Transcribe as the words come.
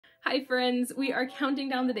Hi friends, we are counting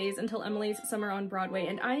down the days until Emily's Summer on Broadway,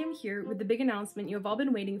 and I am here with the big announcement you have all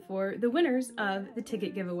been waiting for, the winners of the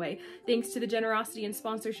ticket giveaway. Thanks to the generosity and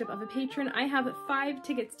sponsorship of a patron, I have 5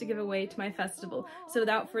 tickets to give away to my festival. So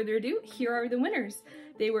without further ado, here are the winners.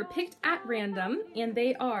 They were picked at random, and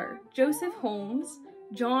they are Joseph Holmes,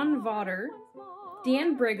 Jon Vawter,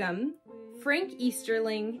 Dan Brigham, Frank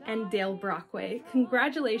Easterling, and Dale Brockway.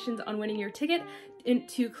 Congratulations on winning your ticket. And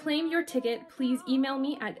to claim your ticket, please email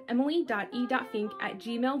me at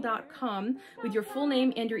emily.e.fink@gmail.com with your full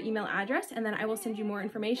name and your email address, and then I will send you more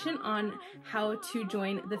information on how to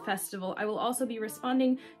join the festival. I will also be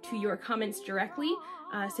responding to your comments directly,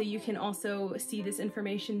 so you can also see this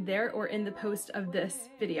information there or in the post of this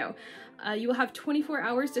video. You will have 24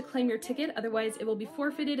 hours to claim your ticket, otherwise it will be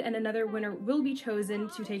forfeited and another winner will be chosen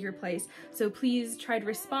to take your place. So please try to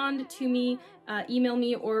respond to me, email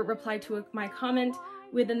me, or reply to my comment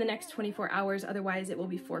within the next 24 hours, otherwise it will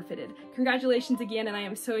be forfeited. Congratulations again, and I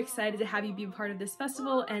am so excited to have you be a part of this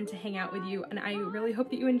festival and to hang out with you, and I really hope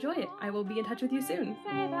that you enjoy it. I will be in touch with you soon.